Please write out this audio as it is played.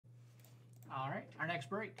All right, our next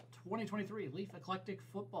break, 2023 Leaf Eclectic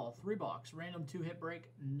Football 3-box, random 2-hit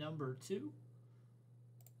break number 2. Let's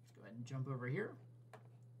go ahead and jump over here.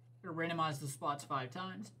 We're going to randomize the spots 5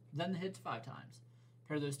 times, then the hits 5 times.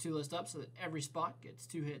 Pair those 2 lists up so that every spot gets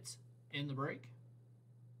 2 hits in the break.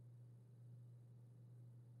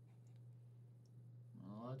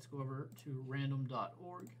 Let's go over to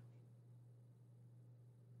random.org.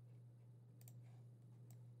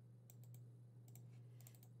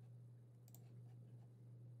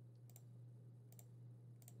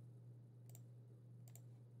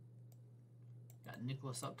 Got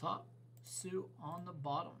Nicholas up top, Sue on the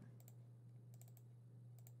bottom.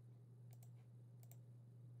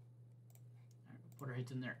 All right, we'll put our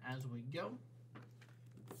hits in there as we go.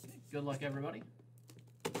 Okay, good luck, everybody.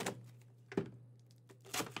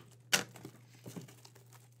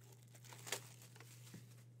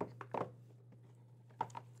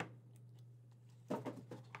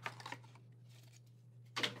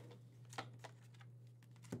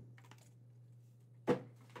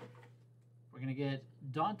 We're going to get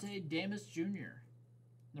Dante Damas Jr.,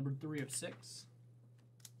 number 3 of 6.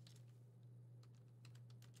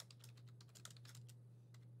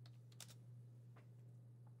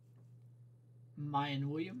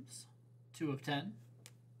 Mayan Williams, 2 of 10.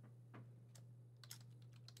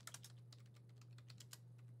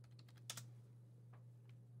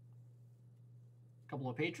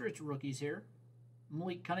 Couple of Patriots rookies here.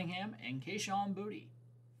 Malik Cunningham and Kayshon Boutte,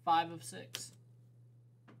 5 of 6.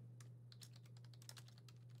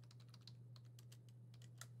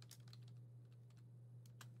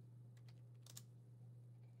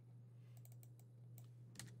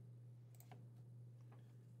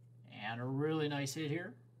 And a really nice hit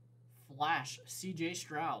here. Flash, C.J.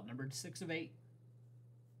 Stroud, numbered 6 of 8.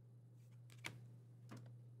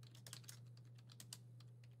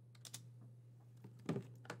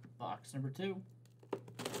 Box number 2.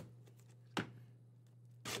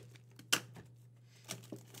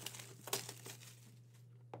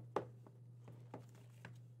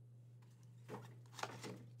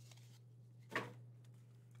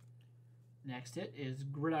 Next hit is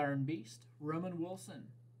Gridiron Beast, Roman Wilson,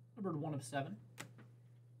 numbered 1 of 7.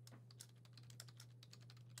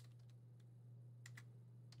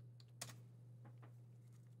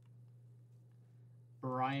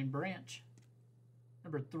 Brian Branch,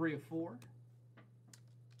 numbered 3 of 4.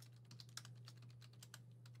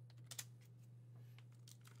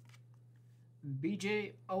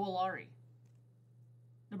 B.J. Owolari,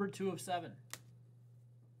 numbered 2 of 7.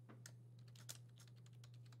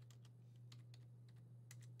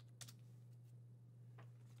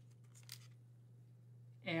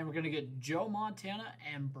 And we're going to get Joe Montana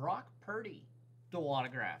and Brock Purdy dual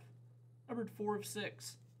autograph, numbered 4 of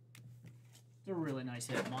 6. It's a really nice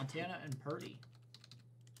hit, Montana and Purdy.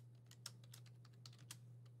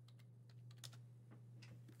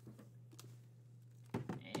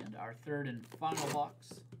 And our third and final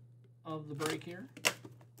box of the break here.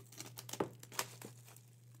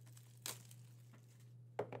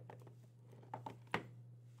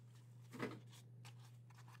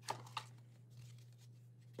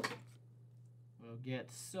 We'll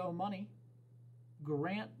get So Money,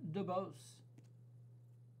 Grant DeBose.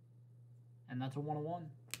 And that's a 1-of-1.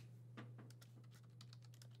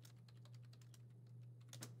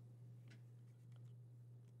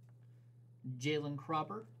 Jalen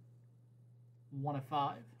Cropper, 1 of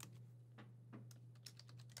 5.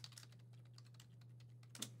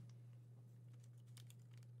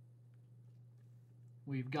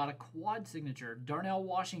 We've got a quad signature, Darnell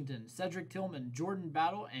Washington, Cedric Tillman, Jordan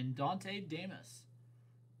Battle, and Dante Damas,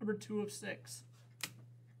 number 2 of 6.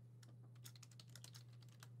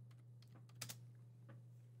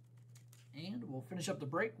 And we'll finish up the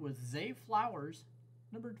break with Zay Flowers,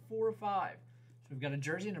 numbered 4 of 5. So we've got a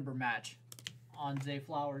jersey number match on Zay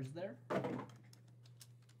Flowers there.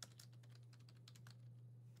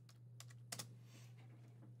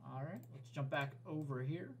 All right, let's jump back over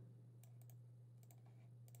here.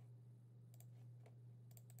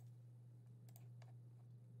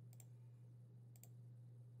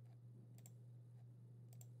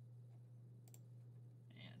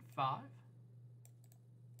 And 5.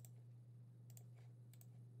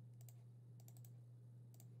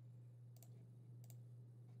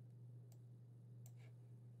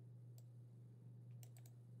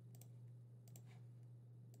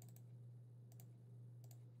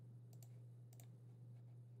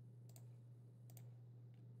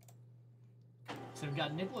 So we've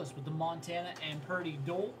got Nicholas with the Montana and Purdy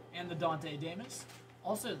duel and the Dante Damas.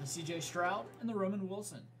 Also the C.J. Stroud and the Roman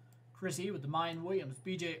Wilson. Chris E. with the Mayan Williams,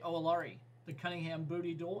 B.J. Owolari, the Cunningham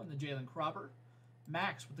Boutte duel and the Jalen Cropper.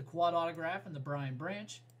 Max with the quad autograph and the Brian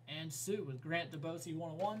Branch, and Sue with Grant DeBosi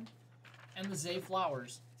 101, and the Zay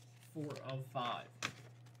Flowers 4 of 5.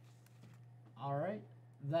 All right,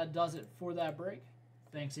 that does it for that break.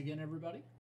 Thanks again, everybody.